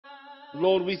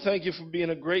Lord, we thank you for being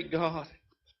a great God.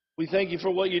 We thank you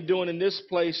for what you're doing in this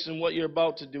place and what you're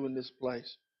about to do in this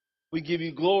place. We give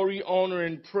you glory, honor,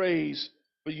 and praise,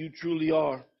 for you truly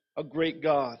are a great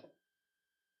God.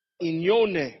 In your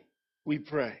name we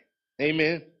pray.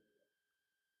 Amen.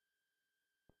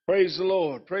 Praise the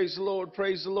Lord. Praise the Lord.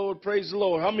 Praise the Lord. Praise the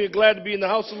Lord. How many are glad to be in the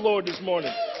house of the Lord this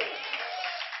morning?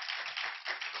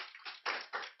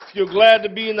 If you're glad to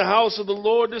be in the house of the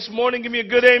Lord this morning, give me a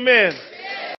good amen.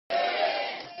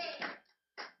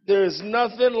 There is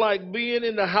nothing like being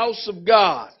in the house of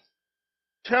God. I'm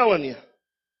telling you.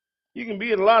 You can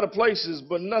be in a lot of places,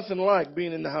 but nothing like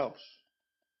being in the house.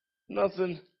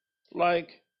 Nothing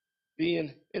like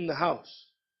being in the house.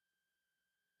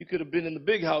 You could have been in the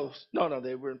big house. No,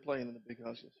 they weren't playing in the big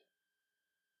houses.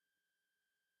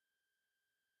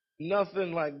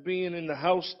 Nothing like being in the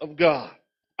house of God.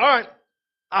 All right.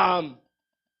 A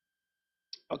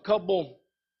couple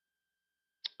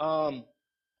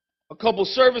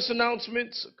service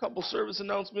announcements.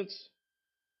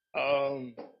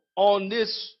 On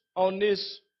this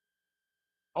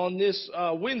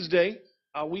Wednesday,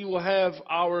 we will have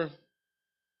our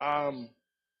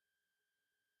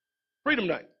Freedom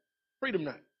Night.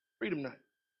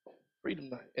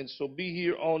 And so be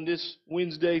here on this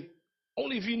Wednesday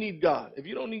only if you need God. If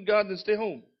you don't need God, then stay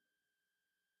home.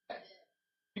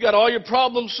 You got all your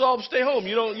problems solved, stay home.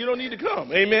 You don't need to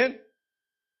come. Amen.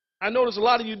 I notice a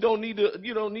lot of you don't need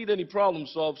any problem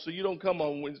solved, so you don't come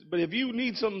on Wednesday. But if you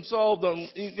need something solved and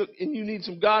you need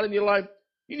some God in your life,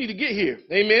 you need to get here.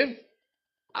 Amen.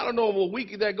 I don't know of a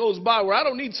week that goes by where I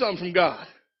don't need something from God.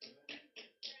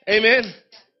 Amen.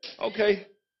 Okay.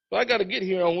 So I got to get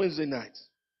here on Wednesday nights.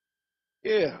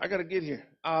 Yeah, I got to get here.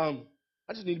 I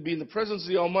just need to be in the presence of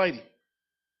the Almighty.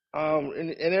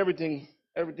 And everything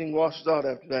washes out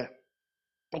after that.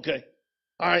 Okay.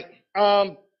 All right.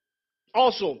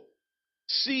 Also,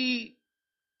 see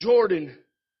Jordan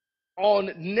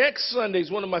on next Sunday. Is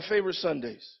one of my favorite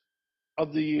Sundays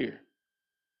of the year.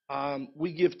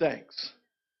 We give thanks.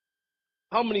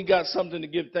 How many got something to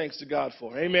give thanks to God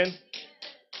for? Amen.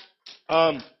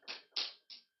 I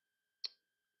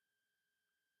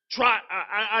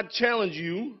challenge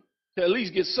you to at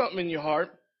least get something in your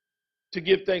heart to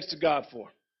give thanks to God for.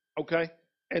 Okay?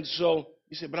 And so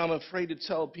you say, but I'm afraid to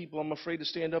tell people. I'm afraid to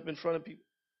stand up in front of people.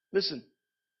 Listen,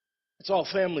 it's all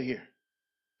family here.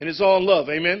 And it's all love.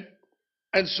 Amen?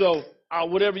 And so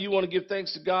whatever you want to give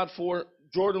thanks to God for,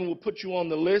 Jordan will put you on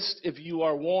the list if you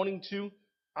are wanting to.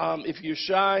 If you're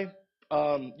shy,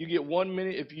 you get 1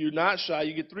 minute. If you're not shy,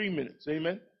 you get 3 minutes.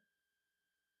 Amen?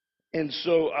 And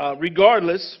so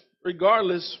regardless,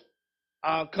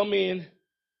 come in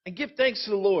and give thanks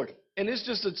to the Lord. And it's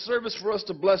just a service for us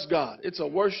to bless God. It's a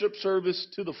worship service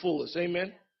to the fullest.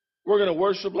 Amen. We're going to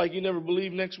worship like you never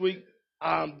believed next week.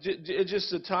 It's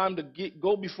just a time to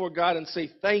go before God and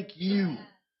say thank you.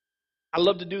 I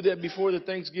love to do that before the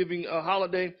Thanksgiving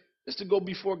holiday, just to go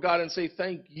before God and say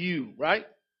thank you, right?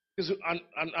 Because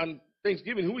on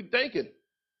Thanksgiving, who are we thanking?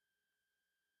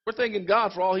 We're thanking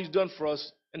God for all he's done for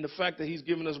us and the fact that he's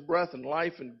given us breath and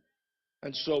life.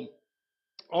 And so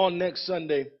on next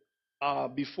Sunday,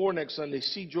 before next Sunday,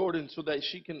 see Jordan so that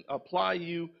she can apply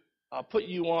you, put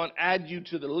you on, add you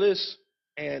to the list,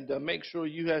 and make sure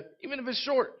you have, even if it's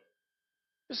short,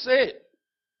 just say it.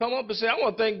 Come up and say, I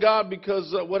want to thank God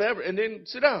because whatever, and then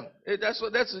sit down.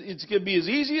 It's going to be as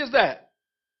easy as that.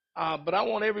 But I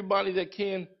want everybody that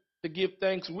can to give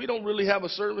thanks. We don't really have a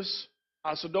service,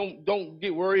 so don't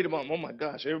get worried about, oh my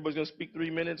gosh, everybody's going to speak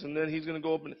 3 minutes, and then he's going to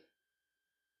go up and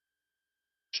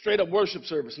straight up worship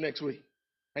service next week.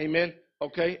 Amen.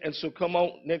 Okay, and so come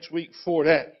out next week for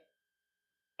that.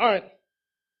 All right.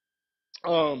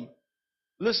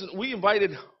 Listen, we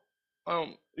invited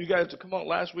you guys to come out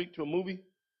last week to a movie.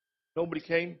 Nobody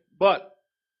came, but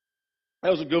that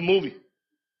was a good movie.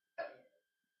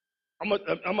 I'm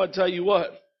gonna tell you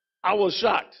what, I was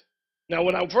shocked. Now,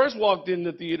 when I first walked in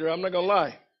the theater, I'm not gonna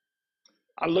lie,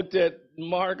 I looked at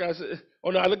Mark. I said,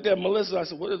 "Oh no!" I looked at Melissa. I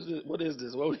said, "What is this? What is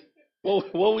this? What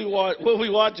we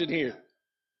watching here?"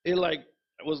 It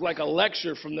was like a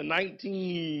lecture from the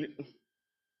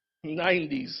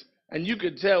 1990s, and you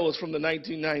could tell it was from the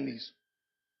 1990s.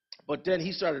 But then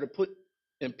he started to put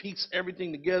and piece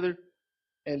everything together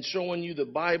and showing you the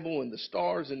Bible and the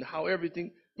stars and how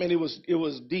everything. Man, it was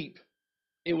deep.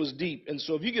 It was deep. And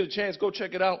so if you get a chance, go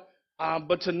check it out.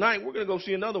 But tonight we're gonna go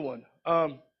see another one.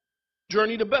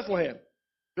 Journey to Bethlehem.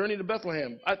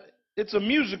 It's a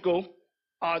musical.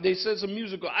 They said it's a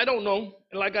musical. I don't know,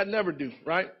 like I never do,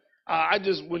 right?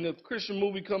 When a Christian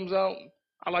movie comes out,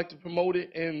 I like to promote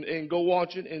it and go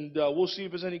watch it, and we'll see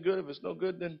if it's any good. If it's no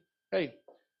good, then hey,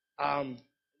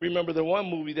 remember the one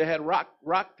movie that had rock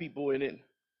people in it.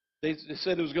 They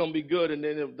said it was going to be good, and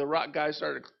then the rock guy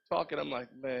started talking. I'm like,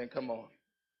 man, come on.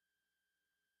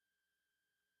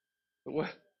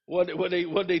 What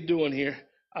they doing here?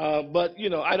 But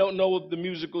I don't know if the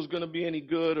musical's going to be any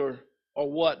good or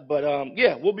what. But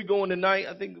yeah, we'll be going tonight.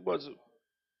 I think it was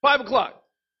 5 o'clock.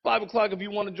 5 o'clock. If you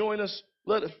want to join us,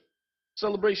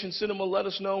 Celebration Cinema. Let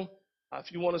us know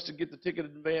if you want us to get the ticket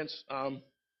in advance.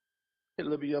 Hit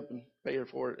Libby up and pay her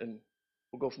for it, and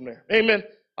we'll go from there. Amen.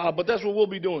 But that's what we'll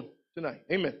be doing tonight.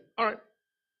 Amen. All right.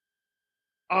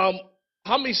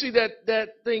 How many see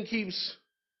that thing keeps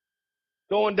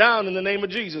going down in the name of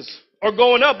Jesus, or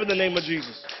going up in the name of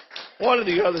Jesus? One or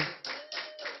the other.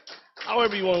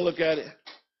 However you want to look at it.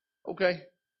 Okay.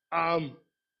 Drum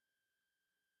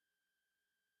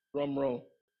roll.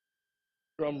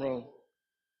 Drum roll.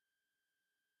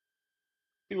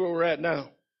 See where we're at now.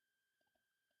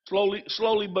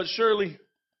 Slowly but surely.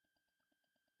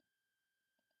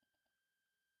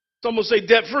 Someone say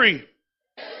debt free.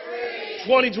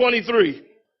 2023.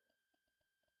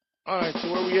 All right,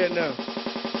 so where we at now?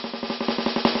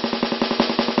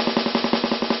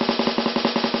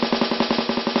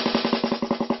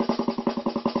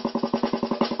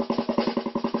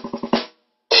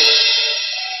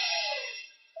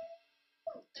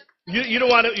 You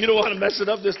don't want to mess it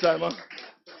up this time, huh?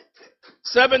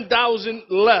 7,000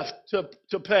 left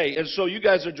to pay, and so you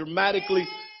guys are dramatically.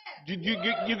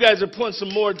 You guys are putting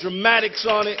some more dramatics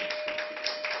on it.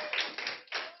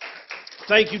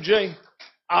 Thank you, Jay.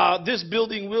 This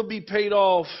building will be paid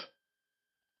off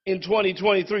in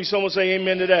 2023. Someone say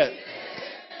amen to that.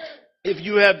 If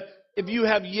you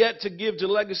have yet to give to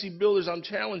Legacy Builders, I'm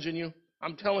challenging you.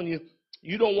 I'm telling you,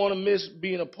 you don't want to miss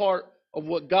being a part of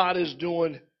what God is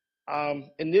doing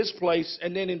in this place.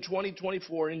 And then in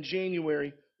 2024, in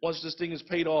January, once this thing is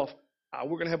paid off, we're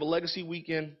going to have a Legacy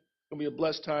weekend. It's going to be a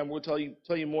blessed time. We'll tell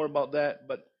you more about that.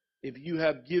 But if you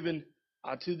have given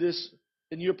to this,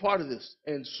 then you're part of this.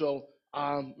 And so,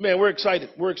 man, we're excited.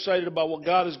 We're excited about what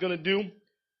God is going to do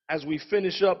as we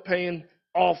finish up paying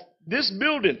off this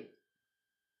building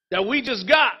that we just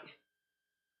got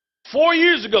 4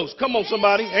 years ago. Come on,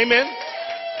 somebody. Amen.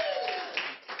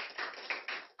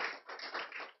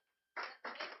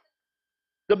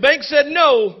 The bank said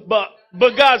no, but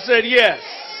God said yes.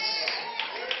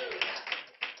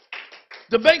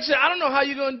 The bank said, I don't know how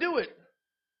you're going to do it.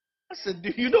 I said,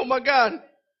 do you know my God?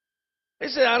 They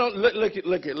said, I don't look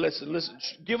at listen.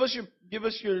 Give us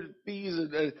your fees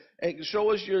and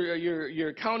show us your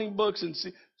accounting books and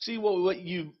see what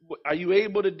you are you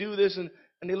able to do this, and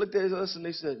they looked at us and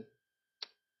they said,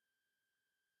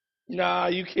 nah,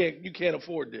 you can't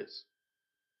afford this.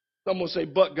 Someone say,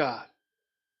 but God.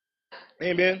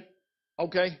 Amen.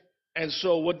 Okay. And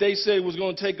so what they said was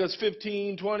going to take us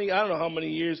 15, 20, I don't know how many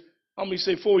years. How many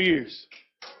say 4 years?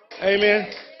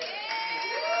 Amen.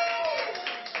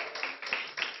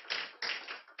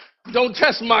 Don't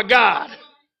test my God.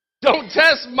 Don't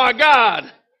test my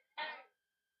God.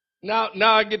 Now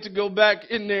I get to go back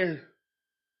in there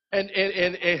and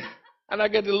I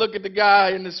get to look at the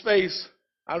guy in his face.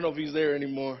 I don't know if he's there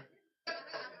anymore.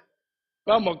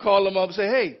 But I'm gonna call him up and say,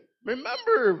 hey,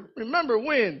 remember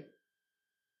when?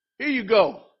 Here you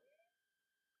go.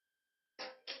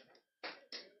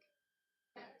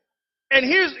 And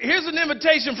here's an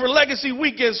invitation for Legacy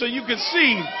Weekend so you can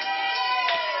see.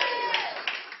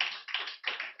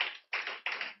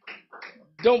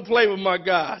 Don't play with my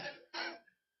God.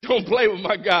 Don't play with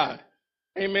my God.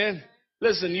 Amen.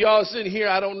 Listen, y'all sitting here,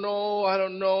 I don't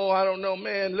know.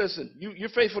 Man, listen, you're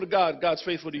faithful to God. God's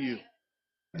faithful to you.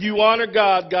 You honor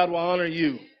God, God will honor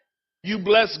you. You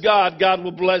bless God, God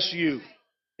will bless you.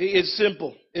 It's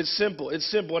simple. It's simple. It's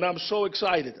simple. And I'm so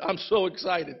excited. I'm so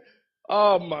excited.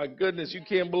 Oh, my goodness. You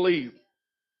can't believe.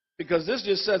 Because this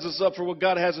just sets us up for what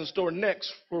God has in store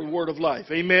next for Word of Life.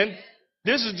 Amen.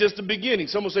 This is just the beginning.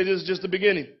 Someone say this is just the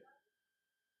beginning.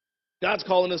 God's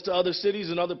calling us to other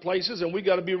cities and other places, and we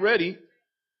got to be ready.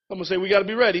 Someone say we got to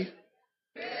be ready.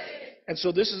 And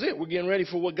so this is it. We're getting ready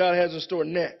for what God has in store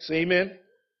next. Amen.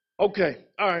 Okay.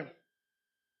 All right.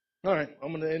 I'm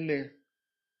going to end there.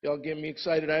 Y'all get me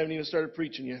excited. I haven't even started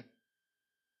preaching yet.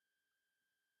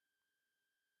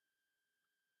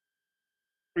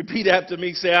 Repeat after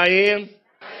me. Say, I am.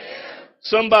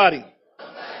 Somebody.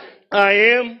 I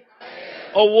am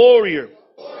a warrior.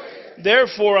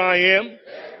 Therefore, I am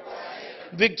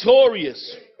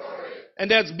victorious. And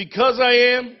that's because I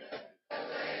am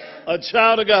a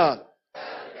child of God.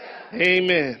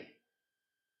 Amen.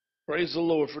 Praise the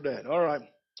Lord for that. All right.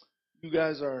 You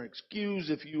guys are excused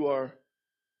if you are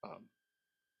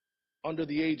under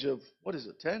the age of,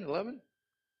 10, 11?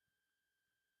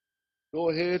 go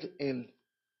ahead and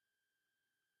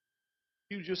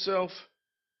use yourself.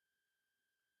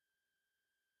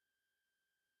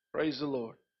 Praise the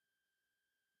Lord.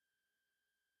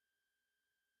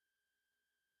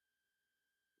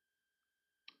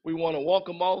 We want to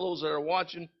welcome all those that are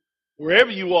watching,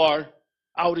 wherever you are,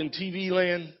 out in TV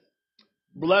land.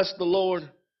 Bless the Lord.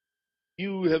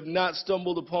 You have not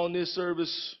stumbled upon this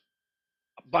service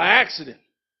by accident.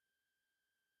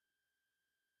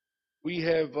 We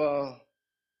have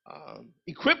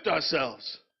equipped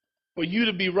ourselves for you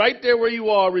to be right there where you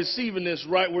are, receiving this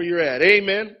right where you're at.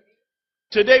 Amen.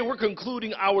 Today we're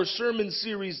concluding our sermon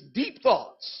series, Deep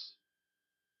Thoughts,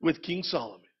 with King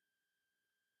Solomon.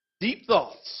 Deep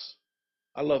Thoughts.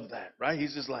 I love that, right?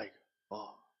 He's just like,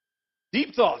 oh.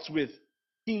 Deep Thoughts with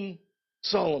King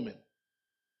Solomon.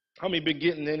 How many been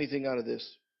getting anything out of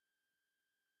this?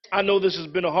 I know this has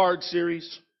been a hard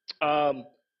series, but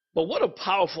what a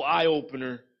powerful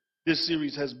eye-opener this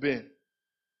series has been.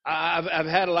 I've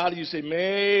had a lot of you say,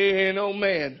 man, oh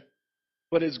man,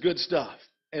 but it's good stuff.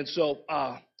 And so,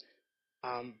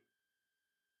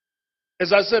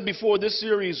 as I said before, this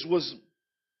series was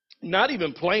not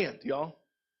even planned, y'all.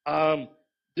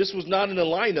 This was not in the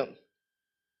lineup.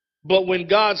 But when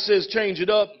God says change it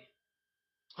up,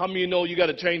 how many of you know you got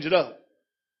to change it up?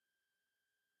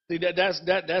 See, that's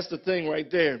the thing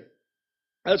right there.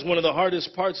 That's one of the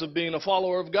hardest parts of being a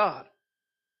follower of God.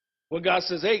 When God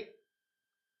says, hey,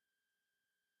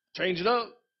 change it up,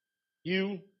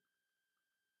 you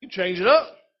change it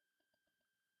up.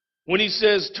 When he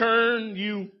says turn,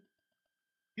 you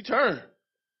turn.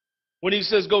 When he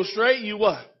says go straight, you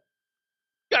what?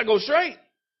 You got to go straight.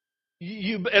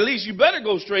 At least you better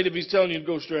go straight if he's telling you to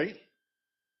go straight.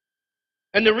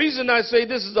 And the reason I say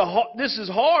this is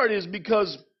hard is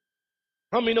because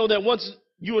how many know that once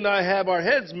you and I have our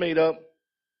heads made up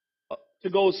to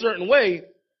go a certain way,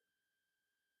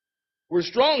 we're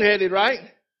strong-headed, right?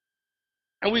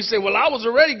 And we say, well, I was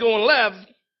already going left.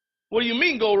 What do you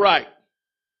mean go right?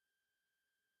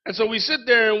 And so we sit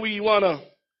there and we want to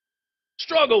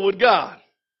struggle with God.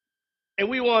 And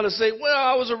we want to say, well,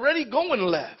 I was already going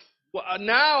left. Well,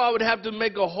 now I would have to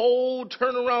make a whole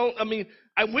turnaround. I mean,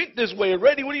 I went this way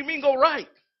already. What do you mean go right?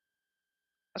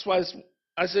 That's why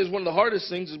I say it's one of the hardest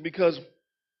things is because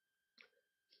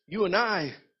you and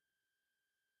I,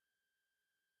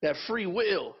 that free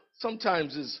will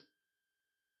sometimes is.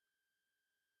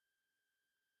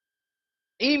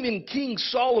 Even King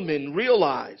Solomon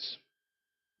realized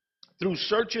through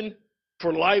searching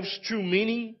for life's true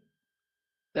meaning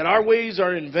that our ways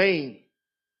are in vain.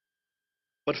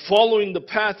 But following the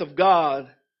path of God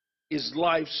is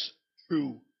life's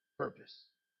true purpose.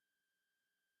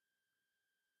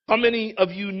 How many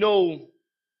of you know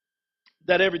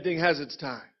that everything has its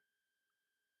time?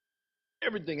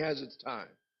 Everything has its time.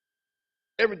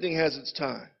 Everything has its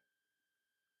time.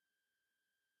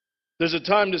 There's a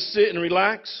time to sit and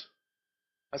relax.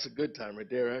 That's a good time right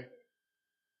there, right?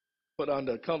 Put on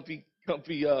the comfy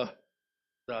the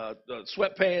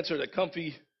sweatpants or the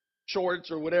comfy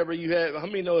shorts or whatever you have. How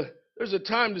many know there's a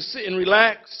time to sit and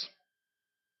relax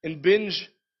and binge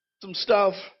some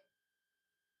stuff?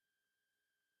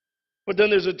 But then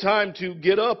there's a time to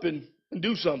get up and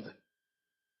do something.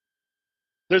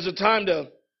 There's a time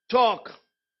to talk,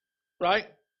 right?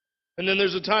 And then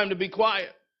there's a time to be quiet.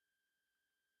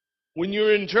 When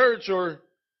you're in church or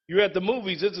you're at the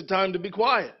movies, it's a time to be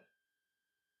quiet.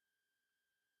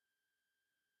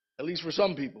 At least for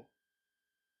some people.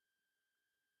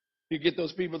 You get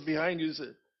those people behind you and say,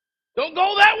 don't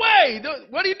go that way.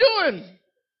 What are you doing?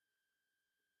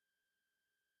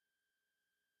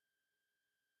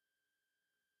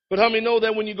 But how many know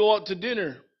that when you go out to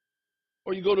dinner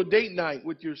or you go to date night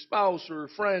with your spouse or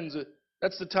friends,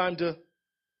 that's the time to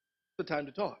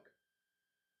talk.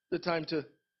 The time to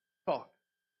talk.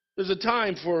 There's a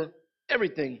time for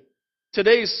everything.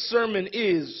 Today's sermon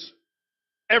is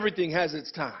everything has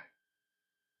its time.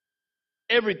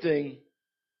 Everything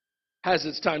has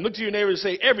its time. Look to your neighbor and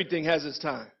say, everything has its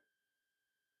time.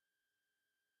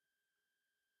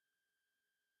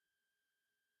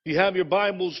 If you have your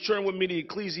Bibles, turn with me to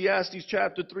Ecclesiastes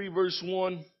chapter 3, verse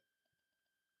 1.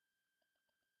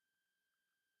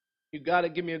 You got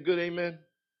it? Give me a good amen.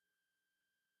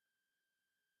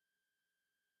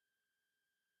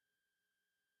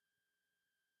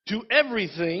 To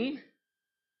everything,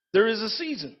 there is a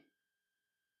season.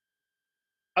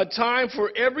 A time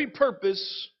for every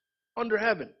purpose under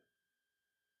heaven.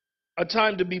 A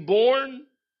time to be born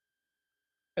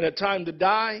and a time to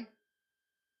die.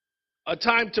 A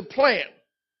time to plant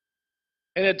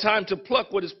and a time to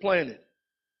pluck what is planted.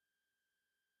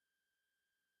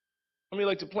 How many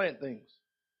like to plant things?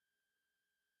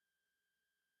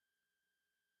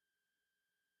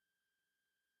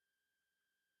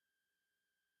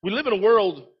 We live in a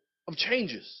world of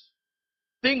changes.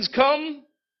 Things come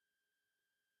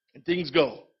and things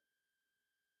go.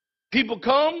 People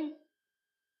come,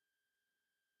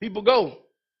 people go.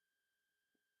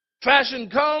 Fashion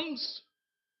comes,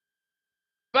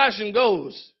 fashion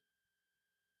goes.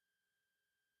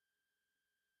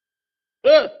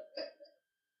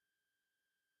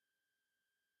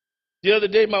 The other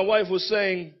day, my wife was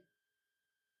saying,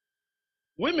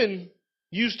 women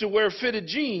used to wear fitted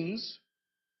jeans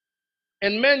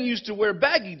and men used to wear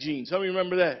baggy jeans. How many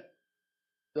remember that?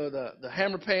 The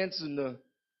hammer pants and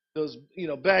those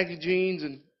baggy jeans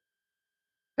and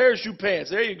parachute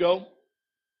pants. There you go.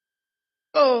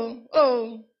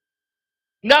 Oh.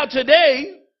 Now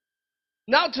today,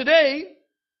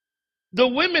 the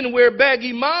women wear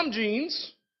baggy mom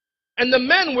jeans and the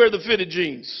men wear the fitted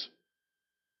jeans.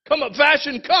 Come on,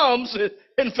 fashion comes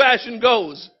and fashion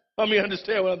goes. Let me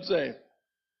understand what I'm saying.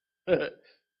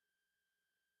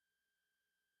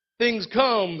 Things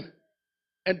come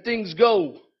and things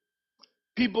go.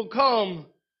 People come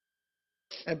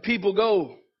and people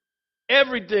go.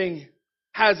 Everything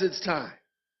has its time.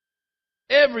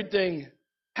 Everything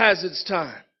has its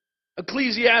time.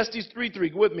 Ecclesiastes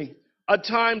 3:3, go with me. A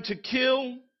time to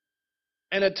kill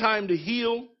and a time to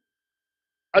heal.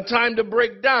 A time to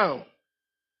break down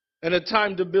and a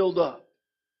time to build up.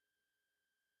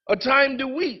 A time to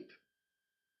weep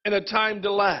and a time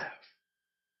to laugh.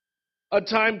 A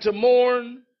time to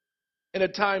mourn and a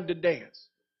time to dance.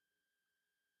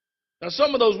 Now,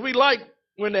 some of those we like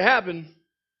when they happen.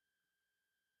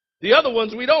 The other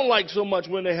ones we don't like so much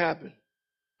when they happen,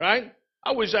 right?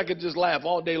 I wish I could just laugh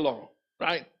all day long,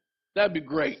 right? That'd be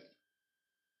great.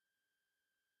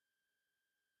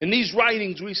 In these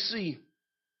writings, we see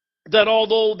that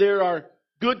although there are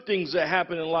good things that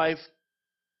happen in life,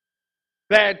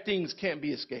 bad things can't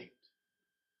be escaped.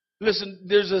 Listen,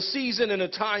 there's a season and a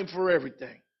time for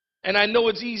everything. And I know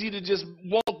it's easy to just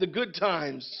want the good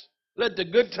times. Let the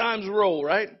good times roll,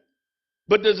 right?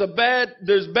 But there's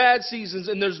bad seasons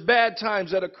and there's bad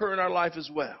times that occur in our life as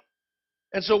well.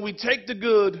 And so we take the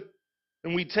good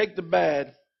and we take the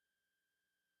bad.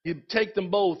 You take them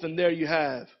both and there you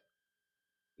have.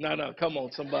 No, come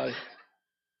on, somebody.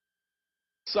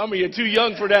 Some of you are too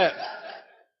young for that.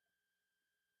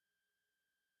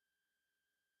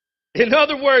 In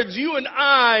other words, you and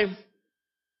I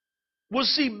will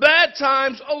see bad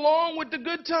times along with the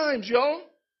good times, y'all.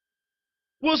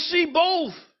 We'll see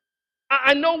both.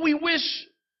 I know we wish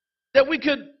that we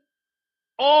could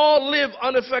all live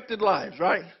unaffected lives,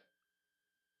 right?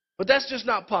 But that's just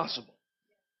not possible.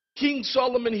 King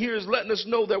Solomon here is letting us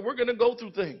know that we're going to go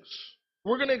through things.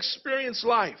 We're going to experience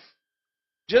life.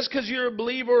 Just because you're a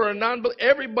believer or a non-believer,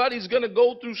 everybody's going to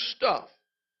go through stuff.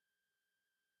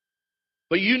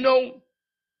 But you know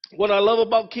what I love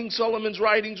about King Solomon's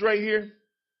writings right here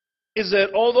is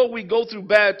that although we go through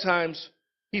bad times,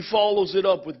 he follows it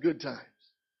up with good times.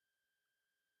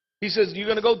 He says, you're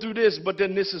going to go through this, but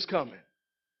then this is coming.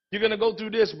 You're going to go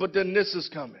through this, but then this is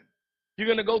coming. You're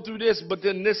going to go through this, but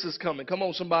then this is coming. Come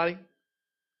on, somebody.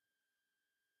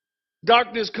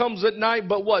 Darkness comes at night,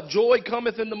 but what? Joy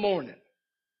cometh in the morning.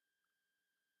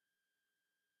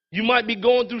 You might be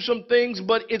going through some things,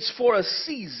 but it's for a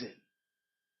season.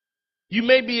 You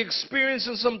may be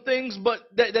experiencing some things but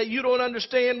that you don't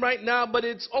understand right now, but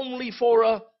it's only for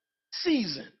a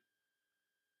season.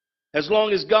 As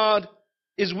long as God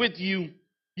is with you,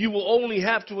 you will only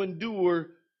have to endure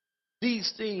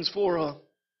these things for a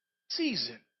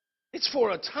season. It's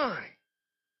for a time.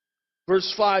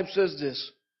 Verse 5 says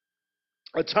this,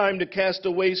 a time to cast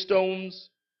away stones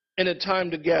and a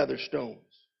time to gather stones.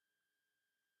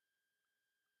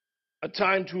 A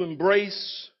time to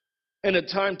embrace and a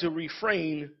time to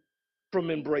refrain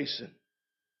from embracing.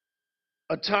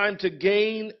 A time to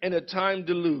gain and a time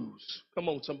to lose. Come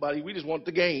on, somebody. We just want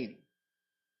the gain.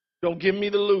 Don't give me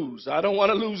the lose. I don't want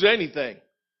to lose anything.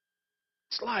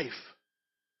 It's life.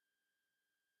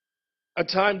 A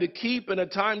time to keep and a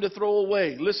time to throw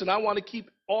away. Listen, I want to keep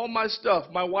all my stuff.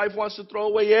 My wife wants to throw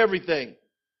away everything.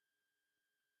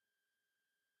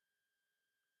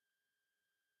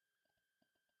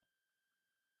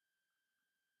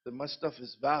 That my stuff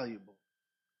is valuable.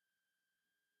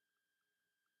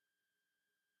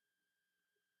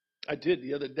 I did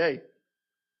the other day.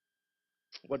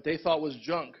 What they thought was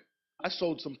junk. I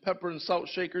sold some pepper and salt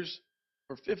shakers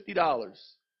for $50.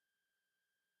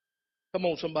 Come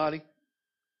on, somebody.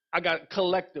 I got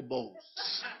collectibles.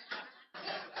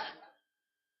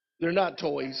 They're not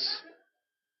toys.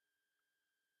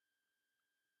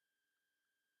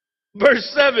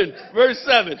 Verse 7.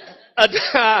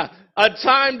 A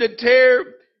time to tear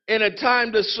and a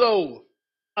time to sow.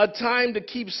 a time to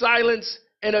keep silence,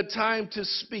 and a time to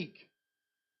speak.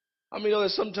 I mean, you know that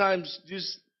sometimes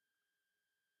just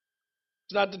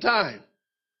it's not the time.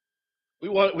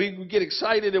 We get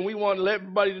excited and we want to let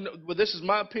everybody know, well, this is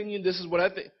my opinion, this is what I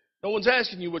think. No one's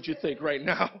asking you what you think right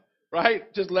now,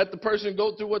 right? Just let the person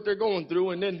go through what they're going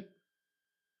through, and then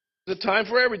there's a time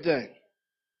for everything.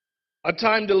 A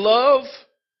time to love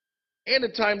and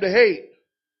a time to hate.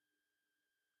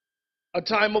 A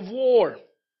time of war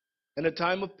and a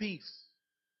time of peace.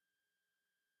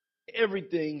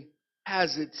 Everything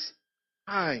has its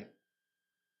time.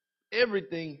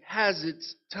 Everything has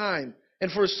its time.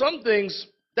 And for some things,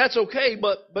 that's okay,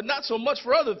 but not so much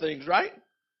for other things, right?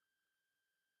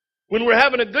 When we're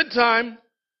having a good time,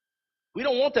 we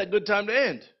don't want that good time to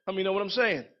end. I mean, you know what I'm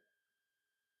saying?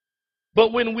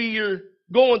 But when we're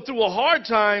going through a hard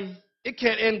time, it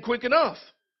can't end quick enough.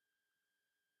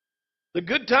 The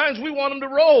good times, we want them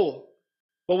to roll.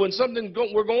 But when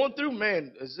we're going through,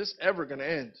 man, is this ever going to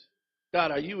end?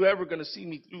 God, are you ever going to see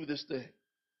me through this thing?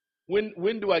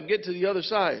 When do I get to the other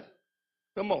side?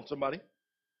 Come on, somebody.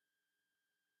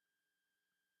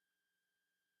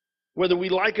 Whether we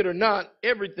like it or not,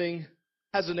 everything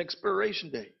has an expiration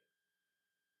date.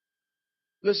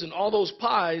 Listen, all those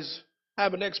pies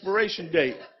have an expiration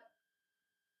date.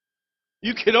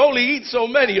 You can only eat so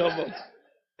many of them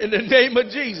in the name of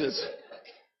Jesus.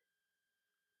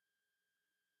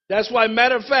 That's why,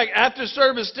 matter of fact, after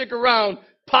service, stick around.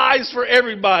 Pies for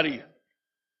everybody.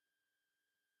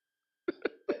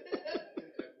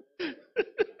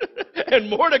 And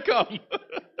more to come.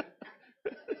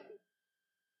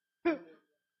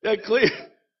 Let's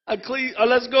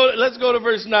go to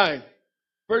verse 9.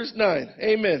 Verse 9.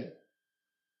 Amen.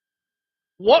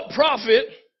 What profit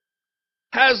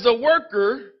has the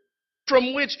worker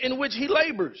in which he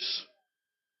labors?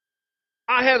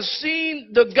 I have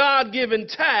seen the God-given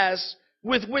task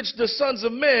with which the sons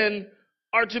of men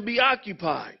are to be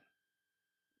occupied.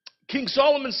 King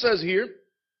Solomon says here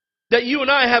that you and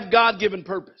I have God-given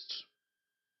purpose.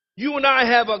 You and I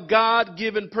have a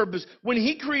God-given purpose. When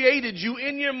he created you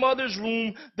in your mother's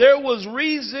womb, there was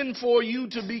reason for you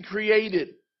to be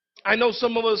created. I know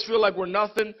some of us feel like we're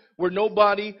nothing, we're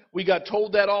nobody. We got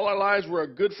told that all our lives. We're a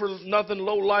good for nothing,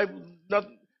 low life,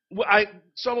 nothing.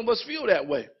 Some of us feel that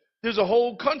way. There's a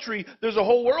whole country, there's a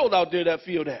whole world out there that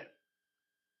feel that.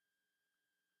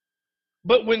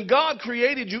 But when God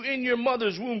created you in your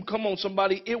mother's womb, come on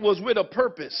somebody, it was with a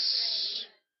purpose.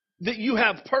 That you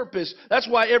have purpose. That's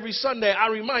why every Sunday I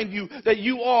remind you that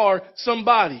you are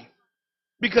somebody.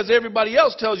 Because everybody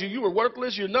else tells you you were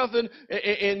worthless, you're nothing,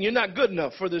 and you're not good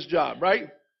enough for this job, right?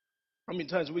 How many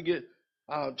times we get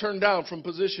turned down from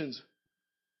positions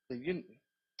that you're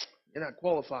not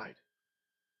qualified?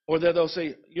 Or that they'll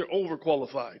say, you're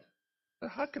overqualified.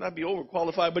 How can I be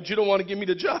overqualified, but you don't want to give me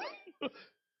the job?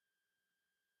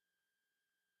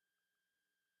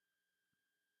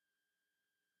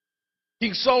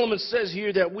 King Solomon says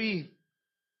here that we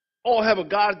all have a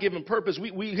God-given purpose.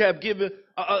 We have given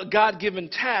a God-given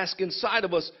task inside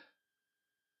of us.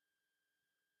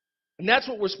 And that's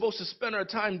what we're supposed to spend our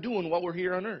time doing while we're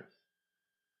here on earth.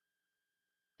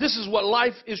 This is what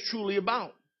life is truly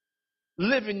about.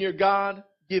 Living your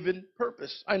God-given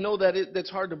purpose. I know that that's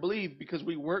hard to believe because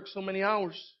we work so many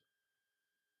hours.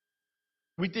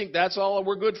 We think that's all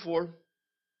we're good for.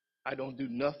 I don't do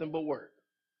nothing but work.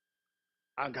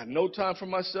 I got no time for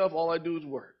myself. All I do is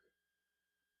work.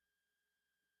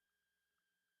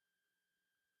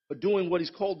 But doing what he's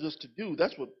called us to do,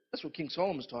 that's what King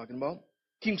Solomon's talking about.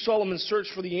 King Solomon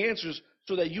searched for the answers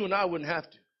so that you and I wouldn't have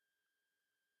to.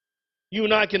 You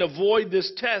and I can avoid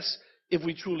this test if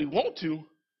we truly want to. You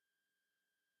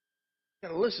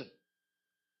gotta listen.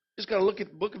 Just gotta look at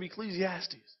the book of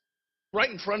Ecclesiastes.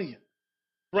 Right in front of you.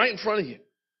 Right in front of you.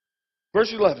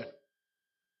 Verse 11.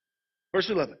 Verse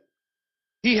 11.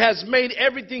 He has made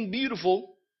everything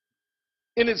beautiful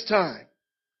in its time.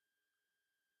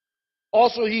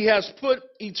 Also, he has put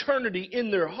eternity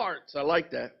in their hearts. I like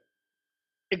that.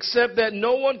 Except that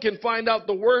no one can find out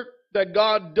the work that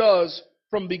God does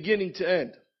from beginning to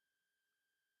end.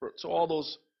 So all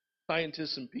those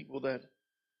scientists and people that,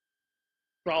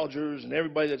 astrologers and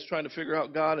everybody that's trying to figure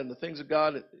out God and the things of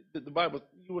God, the Bible,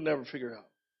 you will never figure it out.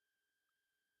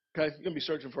 Okay? You're going to be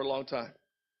searching for a long time.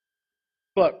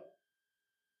 But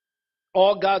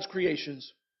all God's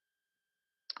creations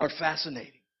are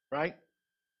fascinating, right?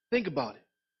 Think about it.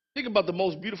 Think about the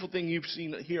most beautiful thing you've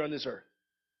seen here on this earth.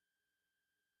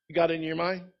 You got it in your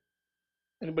mind?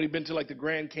 Anybody been to like the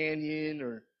Grand Canyon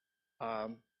or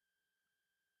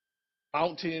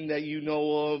mountain that you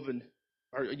know of,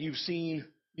 or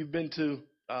you've been to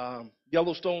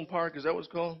Yellowstone Park? Is that what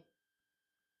it's called?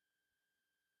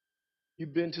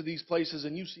 You've been to these places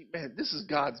and you see, man, this is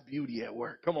God's beauty at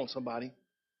work. Come on, somebody.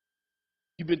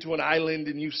 You've been to an island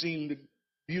and you've seen the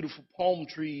beautiful palm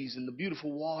trees and the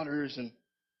beautiful waters. And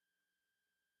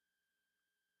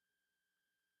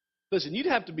listen, you'd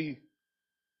have to be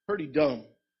pretty dumb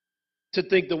to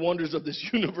think the wonders of this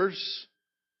universe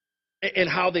and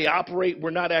how they operate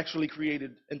were not actually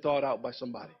created and thought out by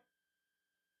somebody.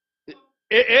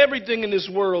 Everything in this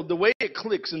world, the way it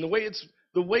clicks and the way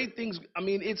things, I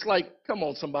mean, it's like, come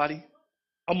on, somebody.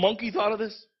 A monkey thought of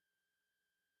this?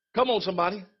 Come on,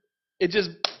 somebody. It just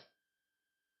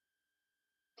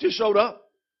showed up.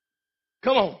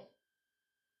 Come on.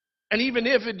 And even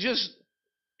if it just,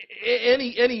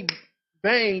 any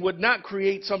bang would not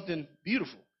create something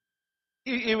beautiful.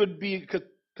 It would be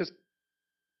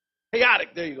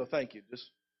chaotic. There you go. Thank you.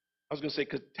 I was going to say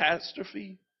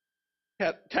catastrophe.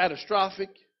 Catastrophic.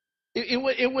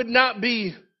 It would not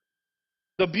be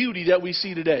the beauty that we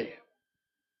see today.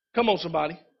 Come on,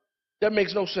 somebody. That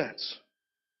makes no sense.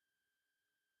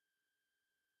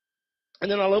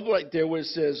 And then I love right there where it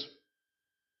says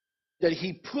that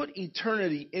he put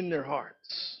eternity in their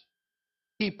hearts.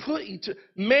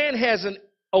 Man has an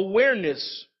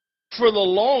awareness for the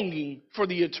longing for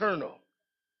the eternal.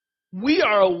 We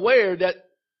are aware that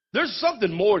there's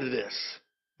something more to this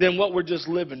than what we're just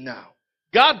living now.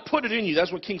 God put it in you.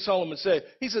 That's what King Solomon said.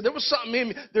 He said, there was something in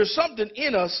me. There's something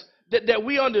in us that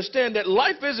we understand that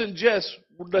life isn't just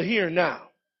the here and now.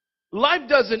 Life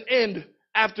doesn't end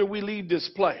after we leave this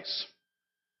place.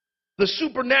 The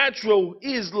supernatural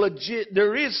is legit.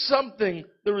 There is something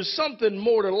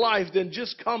more to life than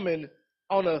just coming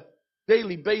on a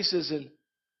daily basis and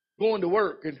going to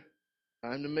work and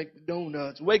time to make the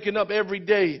donuts. Waking up every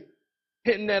day,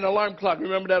 hitting that alarm clock.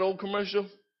 Remember that old commercial?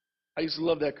 I used to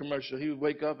love that commercial. He would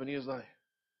wake up and he was like,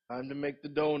 time to make the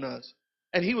donuts.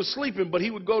 And he was sleeping, but he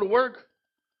would go to work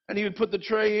and he would put the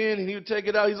tray in and he would take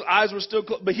it out. His eyes were still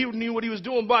closed, but he knew what he was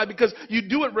doing. Why? Because you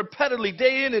do it repeatedly,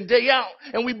 day in and day out.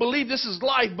 And we believe this is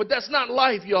life, but that's not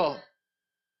life, y'all.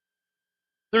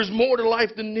 There's more to life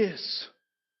than this.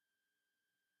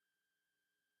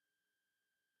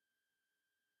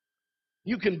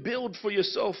 You can build for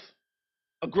yourself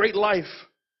a great life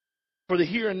for the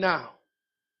here and now,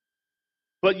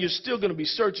 but you're still going to be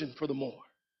searching for the more.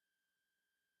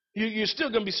 You're still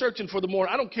going to be searching for the more.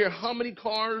 I don't care how many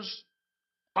cars,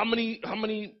 how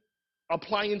many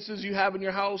appliances you have in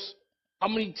your house, how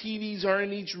many TVs are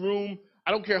in each room.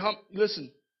 I don't care I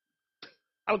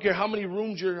don't care how many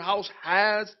rooms your house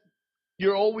has.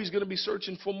 You're always going to be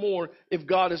searching for more if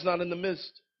God is not in the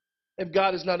midst, if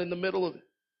God is not in the middle of it.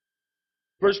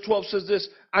 Verse 12 says this,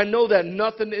 I know that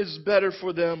nothing is better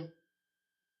for them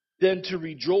than to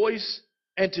rejoice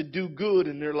and to do good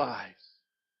in their lives.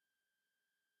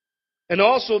 And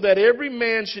also that every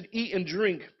man should eat and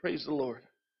drink. Praise the Lord.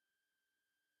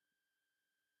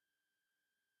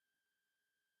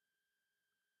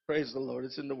 Praise the Lord.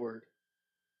 It's in the word.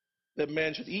 That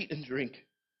man should eat and drink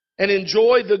and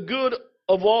enjoy the good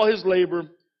of all his labor.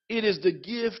 It is the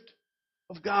gift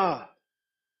of God.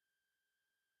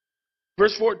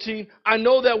 Verse 14, I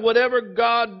know that whatever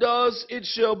God does, it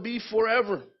shall be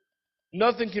forever.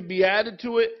 Nothing can be added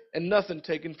to it and nothing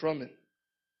taken from it.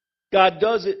 God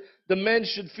does it. The men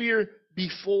should fear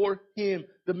before him.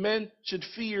 The men should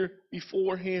fear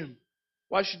before him.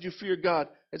 Why should you fear God?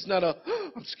 It's not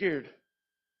I'm scared.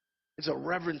 It's a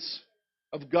reverence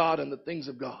of God and the things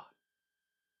of God.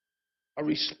 A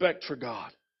respect for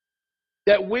God.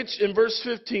 That which, in verse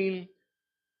 15,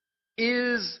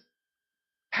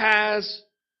 has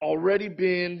already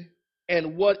been,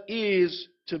 and what is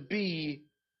to be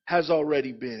has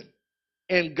already been.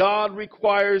 And God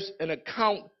requires an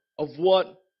account of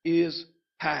what is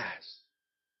past.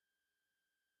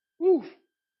 Whew.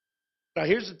 Now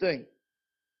here's the thing.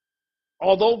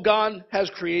 Although God has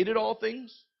created all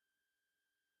things,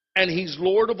 and he's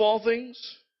Lord of all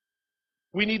things,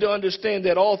 we need to understand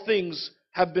that all things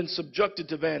have been subjected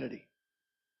to vanity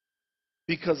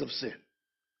because of sin.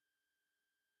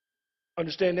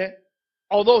 Understand that?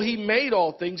 Although he made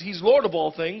all things, he's Lord of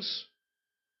all things,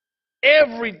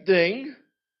 everything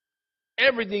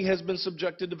has been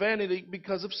subjected to vanity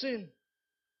because of sin.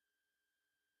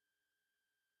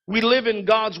 We live in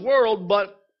God's world,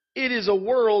 but it is a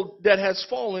world that has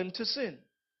fallen to sin.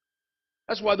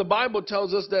 That's why the Bible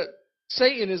tells us that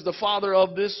Satan is the father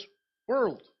of this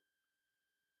world.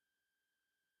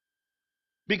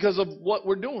 Because of what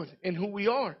we're doing and who we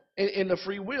are and the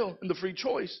free will and the free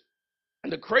choice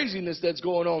and the craziness that's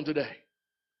going on today.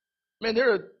 Man,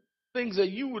 there are things that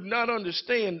you would not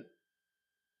understand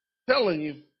telling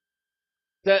you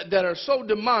that are so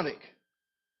demonic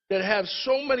that have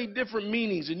so many different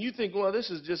meanings, and you think, well, this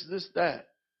is just this, that.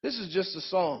 This is just a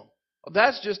song.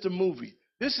 That's just a movie.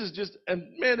 This is just,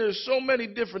 and man, there's so many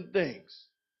different things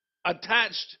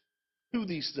attached to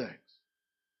these things.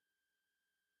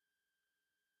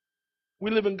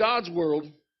 We live in God's world,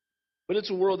 but it's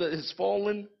a world that has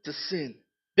fallen to sin.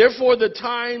 Therefore, the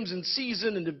times and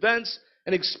season and events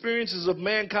and experiences of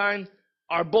mankind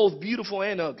are both beautiful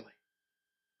and ugly.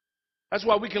 That's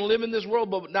why we can live in this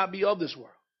world but not be of this world.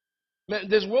 Man,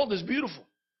 this world is beautiful.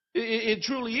 It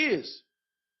truly is.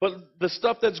 But the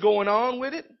stuff that's going on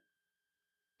with it,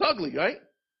 it's ugly, right?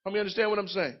 Let me understand what I'm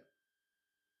saying.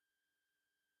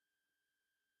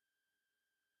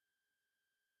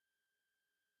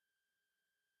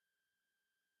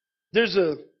 There's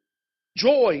a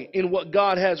joy in what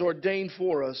God has ordained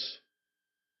for us,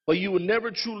 but you will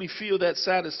never truly feel that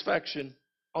satisfaction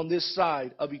on this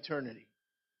side of eternity.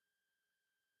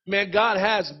 Man, God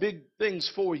has big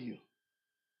things for you,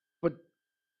 but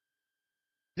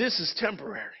this is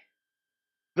temporary.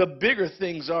 The bigger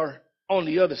things are on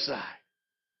the other side.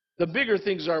 The bigger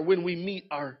things are when we meet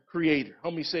our Creator.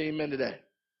 Help me say amen to that.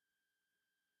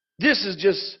 This is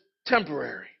just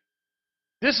temporary.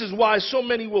 This is why so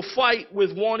many will fight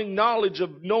with wanting knowledge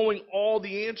of knowing all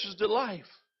the answers to life.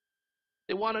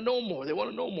 They want to know more. They want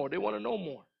to know more. They want to know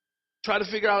more. Try to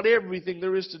figure out everything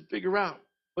there is to figure out.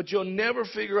 But you'll never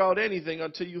figure out anything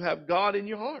until you have God in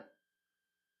your heart.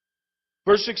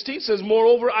 Verse 16 says,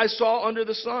 moreover, I saw under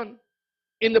the sun,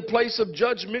 in the place of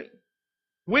judgment,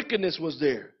 wickedness was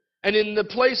there. And in the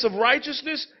place of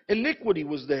righteousness, iniquity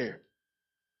was there.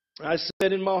 I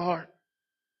said in my heart,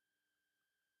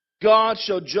 God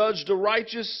shall judge the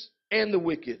righteous and the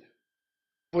wicked.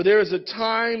 For there is a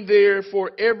time there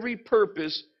for every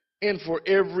purpose and for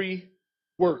every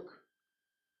work.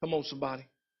 Come on, somebody.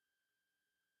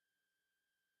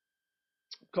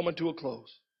 Coming to a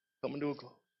close. Coming to a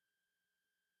close.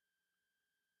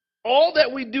 All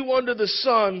that we do under the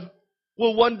sun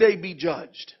will one day be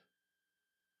judged.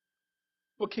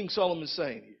 What King Solomon's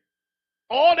saying here.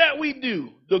 All that we do,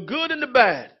 the good and the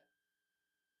bad,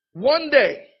 one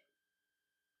day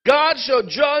God shall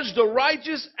judge the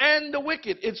righteous and the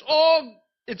wicked. It's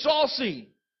all seen.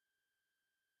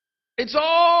 It's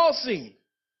all seen.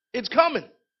 It's coming.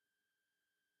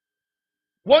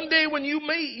 One day when you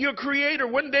meet your Creator,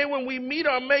 one day when we meet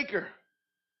our Maker,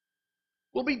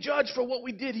 we'll be judged for what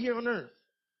we did here on earth.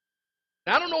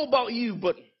 Now, I don't know about you,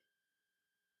 but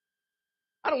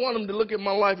I don't want them to look at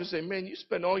my life and say, man, you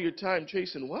spend all your time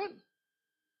chasing what?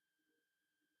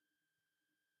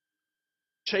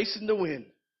 Chasing the wind.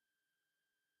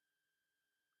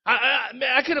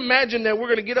 I can imagine that we're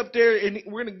going to get up there and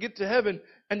we're going to get to heaven,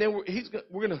 and then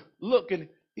we're going to look, and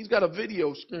he's got a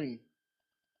video screen.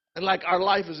 And like our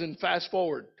life is in fast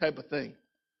forward type of thing.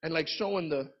 And like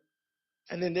showing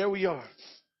and then there we are.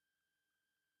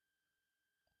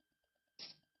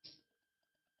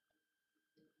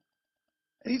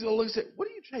 And he's going to look and say, what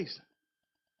are you chasing?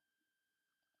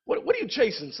 What are you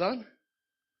chasing, son?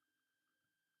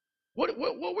 What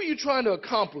were you trying to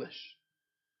accomplish?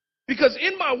 Because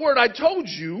in my word, I told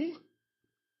you,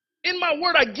 in my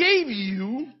word, I gave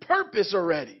you purpose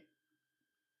already.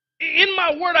 In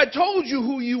my word, I told you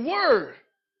who you were.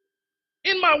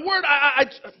 In my word,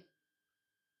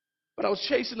 but I was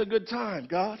chasing a good time,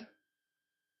 God.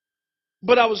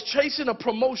 But I was chasing a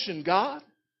promotion, God.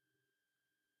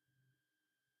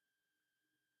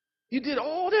 You did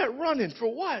all that running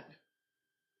for what?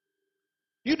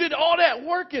 You did all that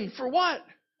working for what?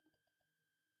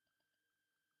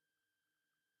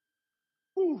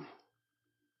 Whew.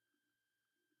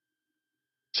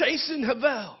 Chasing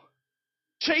Havel.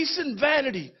 Chasing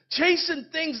vanity. Chasing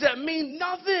things that mean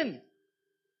nothing.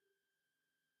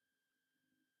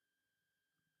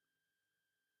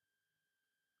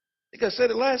 I think I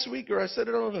said it last week, or I said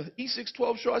it on the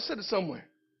E612 show. I said it somewhere.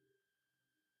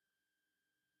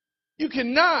 You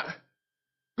cannot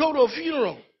go to a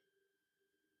funeral.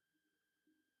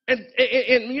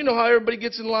 And you know how everybody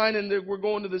gets in line and we're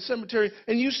going to the cemetery,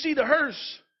 and you see the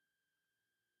hearse.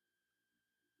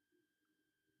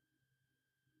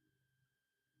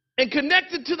 And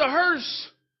connected to the hearse,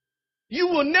 you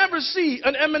will never see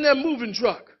an M&M moving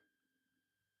truck.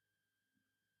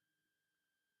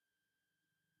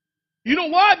 You know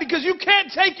why? Because you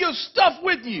can't take your stuff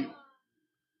with you.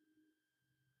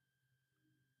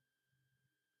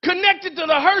 Connected to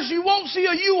the hearse, you won't see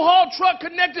a U-Haul truck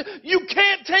connected. You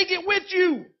can't take it with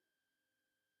you.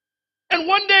 And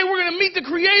one day we're going to meet the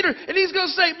Creator, and He's going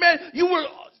to say, man, you were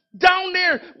down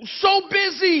there so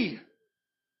busy,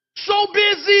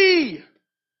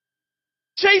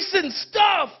 chasing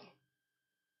stuff.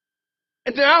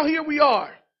 And now here we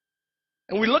are.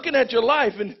 And we're looking at your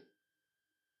life, and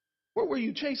where were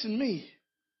you chasing me?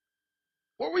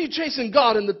 Where were you chasing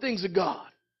God and the things of God?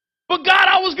 But God,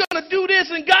 I was going to do this,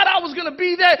 and God, I was going to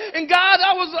be that, and God,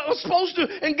 I was supposed to,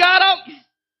 and God,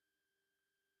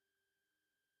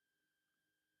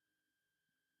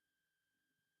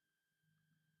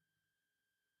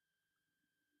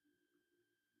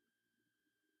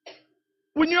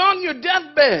 when you're on your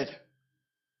deathbed,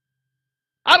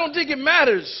 I don't think it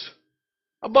matters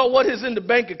about what is in the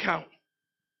bank account.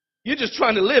 You're just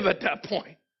trying to live at that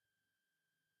point.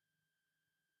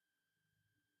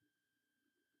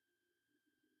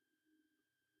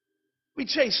 We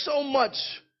chase so much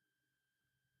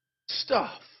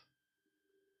stuff.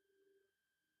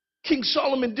 King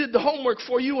Solomon did the homework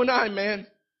for you and I, man.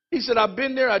 He said, I've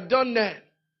been there, I've done that.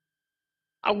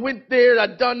 I went there,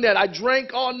 I've done that. I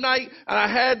drank all night, and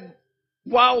I had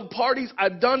wild parties.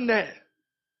 I've done that.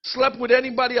 Slept with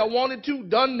anybody I wanted to,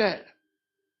 done that.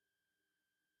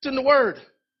 It's in the Word.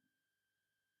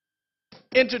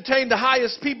 Entertained the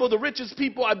highest people, the richest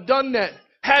people, I've done that.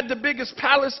 Had the biggest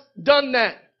palace, done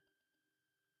that.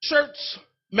 Shirts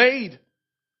made.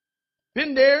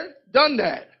 Been there, done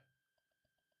that.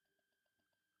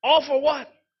 All for what?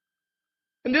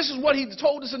 And this is what he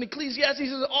told us in Ecclesiastes. He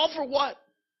says, all for what?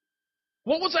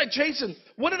 What was I chasing?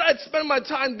 What did I spend my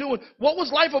time doing? What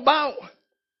was life about?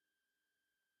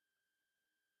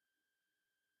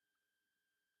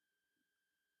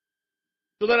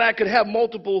 So that I could have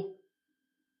multiple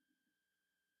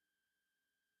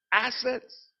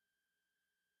assets?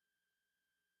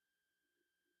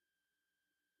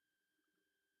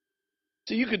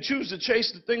 So you could choose to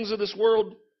chase the things of this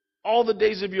world all the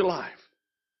days of your life.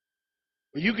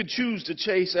 Or you could choose to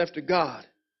chase after God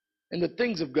and the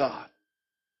things of God.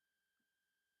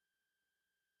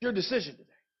 Your decision today.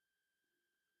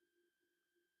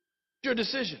 Your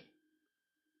decision.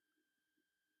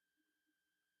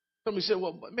 Somebody said,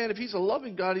 well, man, if he's a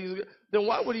loving God, then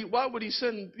why would he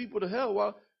send people to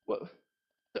hell?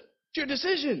 It's your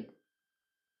decision.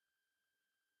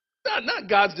 Not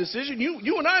God's decision.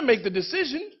 You and I make the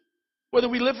decision whether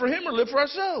we live for him or live for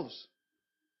ourselves.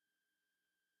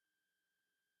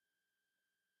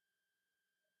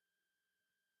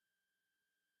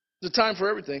 It's a time for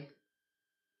everything.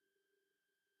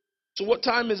 So what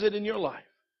time is it in your life?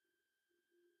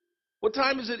 What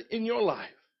time is it in your life?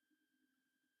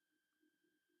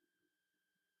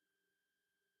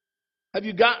 Have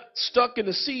you got stuck in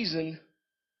a season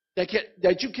that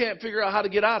you can't figure out how to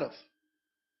get out of?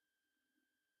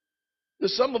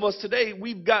 There's some of us today,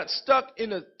 we've got stuck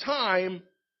in a time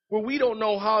where we don't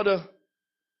know how to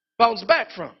bounce back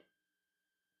from.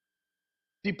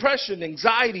 Depression,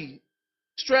 anxiety,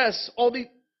 stress, all the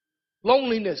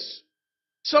loneliness.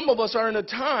 Some of us are in a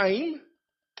time,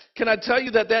 can I tell you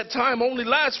that time only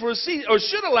lasts for a season, or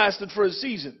should have lasted for a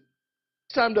season.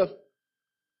 It's time to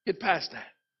get past that.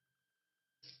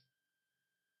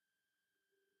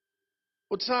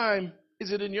 What time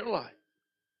is it in your life?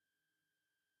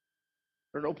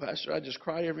 Or no, Pastor, I just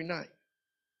cry every night.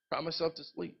 Cry myself to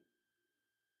sleep.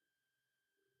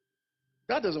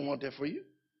 God doesn't want that for you.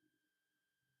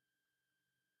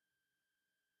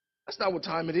 That's not what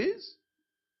time it is.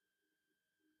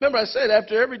 Remember I said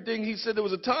after everything, he said there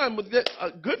was a time, but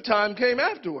a good time came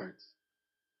afterwards.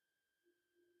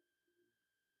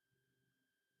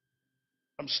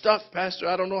 I'm stuck, Pastor.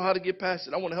 I don't know how to get past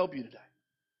it. I want to help you today.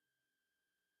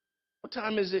 What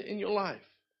time is it in your life?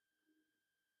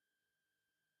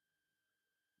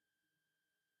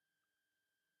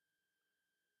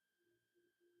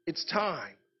 It's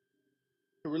time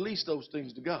to release those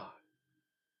things to God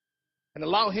and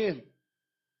allow him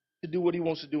to do what he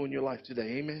wants to do in your life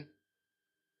today. Amen.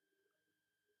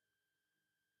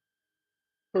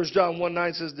 1 John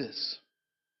 1:9 says this.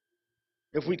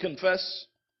 If we confess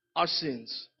our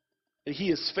sins, that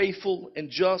he is faithful and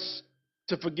just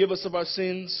to forgive us of our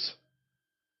sins,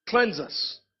 cleanse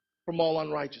us from all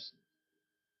unrighteousness.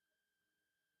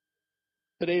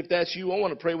 Today, if that's you, I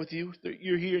want to pray with you.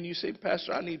 You're here and you say,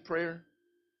 Pastor, I need prayer.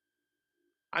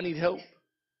 I need help.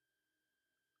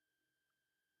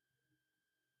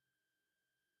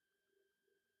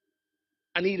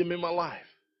 I need him in my life.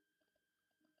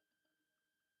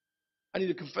 I need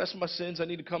to confess my sins. I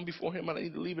need to come before him. I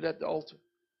need to leave it at the altar.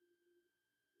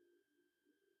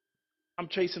 I'm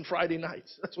chasing Friday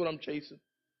nights. That's what I'm chasing.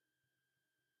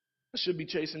 I should be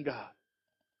chasing God.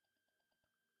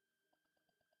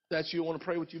 If that's you, I want to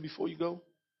pray with you before you go.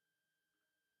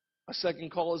 My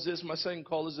second call is this. My second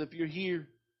call is if you're here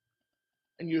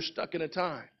and you're stuck in a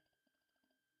time.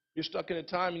 You're stuck in a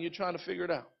time and you're trying to figure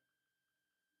it out.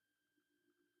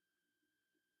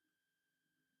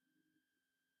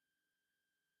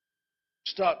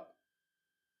 stuck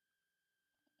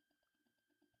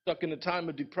in a time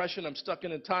of depression. I'm stuck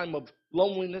in a time of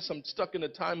loneliness. I'm stuck in a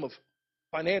time of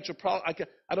financial problem.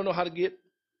 I don't know how to get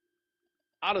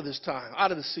out of this time,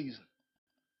 out of the season.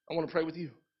 I want to pray with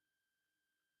you.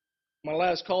 My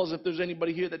last call is if there's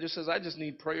anybody here that just says, I just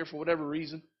need prayer for whatever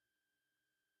reason.